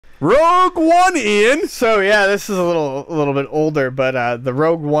Rogue One, Ian. So yeah, this is a little bit older, but the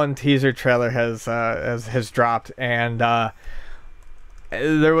Rogue One teaser trailer has dropped, and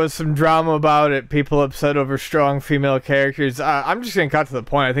there was some drama about it. People upset over strong female characters. I'm just gonna cut to the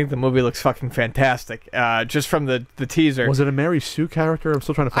point. I think the movie looks fucking fantastic. Just from the teaser. Was it a Mary Sue character? I'm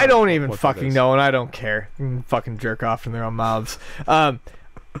still trying to find I don't even fucking know, and I don't care. Fucking jerk off in their own mouths.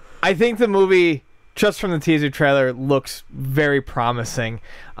 I think the movie, just from the teaser trailer, looks very promising.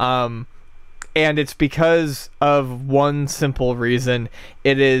 And it's because of one simple reason.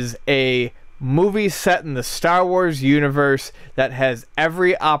 It is a movie set in the Star Wars universe that has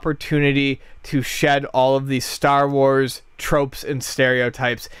every opportunity to shed all of these Star Wars tropes and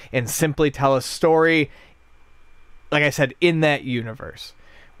stereotypes and simply tell a story, like I said, in that universe.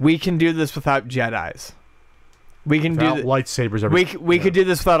 We can do this without Jedis. We can without do lightsabers. We could do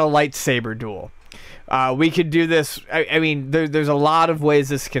this without a lightsaber duel. We could do this. I mean, there's a lot of ways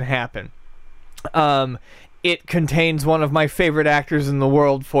this can happen. It contains one of my favorite actors in the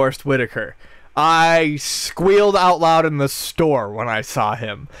world, Forrest Whitaker. I squealed out loud in the store when I saw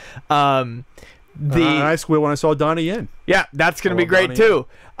him. I squealed when I saw Donnie Yen. Yeah, that's going to be great too.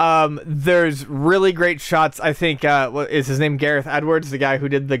 There's really great shots. I think, what is his name? Gareth Edwards, the guy who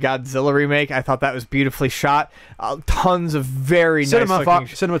did the Godzilla remake. I thought that was beautifully shot. Tons of very nice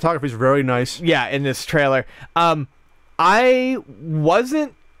cinematography is very nice. Yeah, in this trailer. I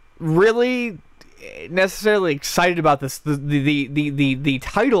wasn't really necessarily excited about this. The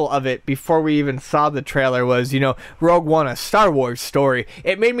title of it before we even saw the trailer was, Rogue One, a Star Wars story.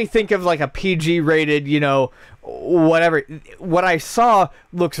 It made me think of like a PG rated, whatever. What I saw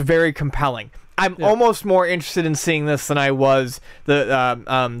looks very compelling. I'm almost more interested in seeing this than I was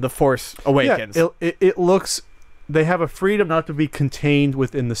the Force Awakens. Yeah, it looks, they have a freedom not to be contained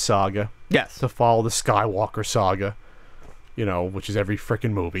within the saga. Yes. To follow the Skywalker saga, which is every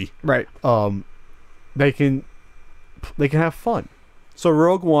freaking movie. Right. They can have fun. So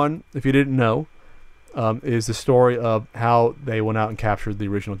Rogue One, if you didn't know, is the story of how they went out and captured the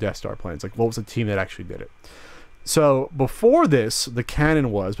original Death Star plans. Like, what was the team that actually did it? So before this, the canon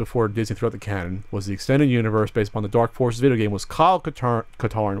was, before Disney threw out the canon, was the extended universe based upon the Dark Forces video game, was Kyle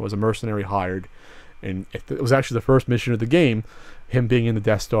Katarn was a mercenary hired, and it was actually the first mission of the game, him being in the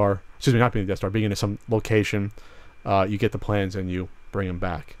Death Star, excuse me, not being in the Death Star, being in some location, you get the plans and you bring him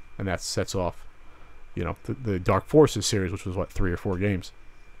back, and that sets off the Dark Forces series, which was, 3 or 4 games.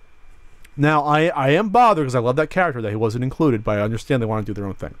 Now, I am bothered because I love that character that he wasn't included, but I understand they want to do their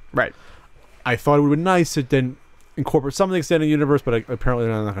own thing. Right. I thought it would be nice to then incorporate some of the extended universe, but apparently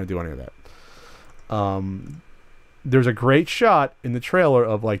they're not going to do any of that. There's a great shot in the trailer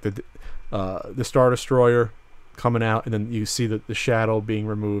of the Star Destroyer coming out, and then you see the shadow being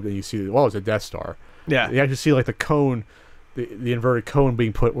removed, and you see, it's a Death Star. Yeah. You actually see the cone, the inverted cone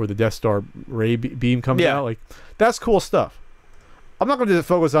being put where the Death Star ray beam comes out. That's cool stuff. I'm not going to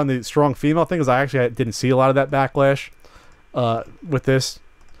focus on the strong female thing because I didn't see a lot of that backlash with this.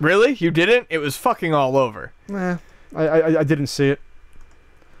 Really? You didn't? It was fucking all over. Nah, I didn't see it.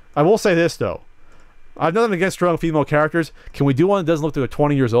 I will say this, though. I've nothing against strong female characters. Can we do one that doesn't look like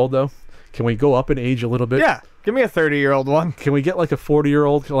 20 years old, though? Can we go up in age a little bit? Yeah. Give me a 30-year-old one. Can we get a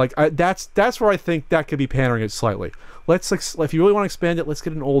 40-year-old? That's where I think that could be pandering it slightly. If you really want to expand it, let's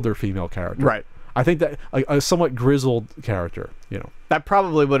get an older female character. Right. I think that a somewhat grizzled character, That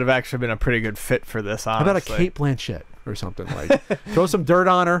probably would have actually been a pretty good fit for this, honestly. How about a Cate Blanchett or something? Throw some dirt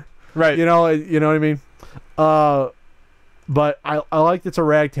on her. Right. You know what I mean? But I like it's a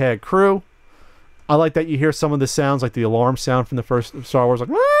ragtag crew. I like that you hear some of the sounds, like the alarm sound from the first Star Wars,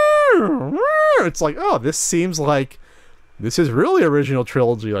 it's like, oh, this seems like this is really original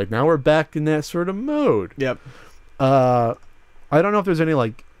trilogy. Now we're back in that sort of mode. Yep. I don't know if there's any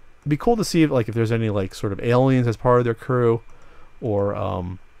it'd be cool to see if there's any sort of aliens as part of their crew, or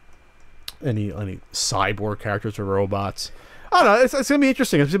any cyborg characters or robots. I don't know. It's gonna be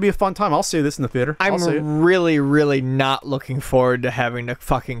interesting. It's gonna be a fun time. I'll see this in the theater. I'm really, really not looking forward to having to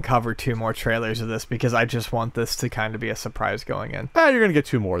fucking cover 2 more trailers of this because I just want this to kind of be a surprise going in. You're gonna get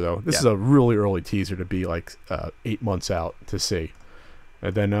 2 more though. This is a really early teaser to be 8 months out to see.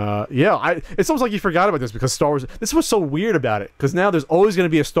 And then, it's almost like you forgot about this because Star Wars. This was so weird about it because now there's always going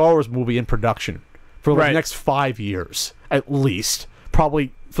to be a Star Wars movie in production for the next 5 years at least.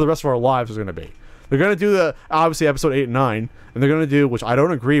 Probably for the rest of our lives is going to be. They're going to do obviously episode 8 and 9, and they're going to do, which I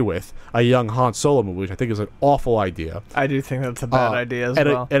don't agree with, a young Han Solo movie, which I think is an awful idea. I do think that's a bad idea as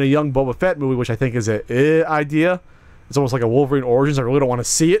well. And a young Boba Fett movie, which I think is an idea. It's almost like a Wolverine Origins. I really don't want to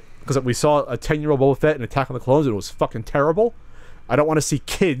see it because we saw a 10-year-old Boba Fett in Attack on the Clones and it was fucking terrible. I don't want to see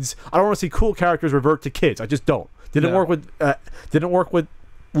kids. I don't want to see cool characters revert to kids. I just don't. Didn't work with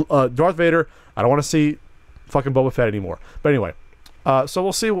Darth Vader. I don't want to see fucking Boba Fett anymore. But anyway, so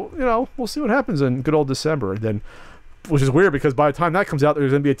we'll see. We'll see what happens in good old December. And then, which is weird because by the time that comes out,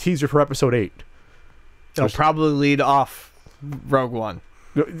 there's going to be a teaser for Episode 8. It'll probably lead off Rogue One.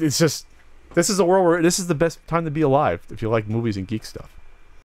 It's just, this is a world where this is the best time to be alive if you like movies and geek stuff.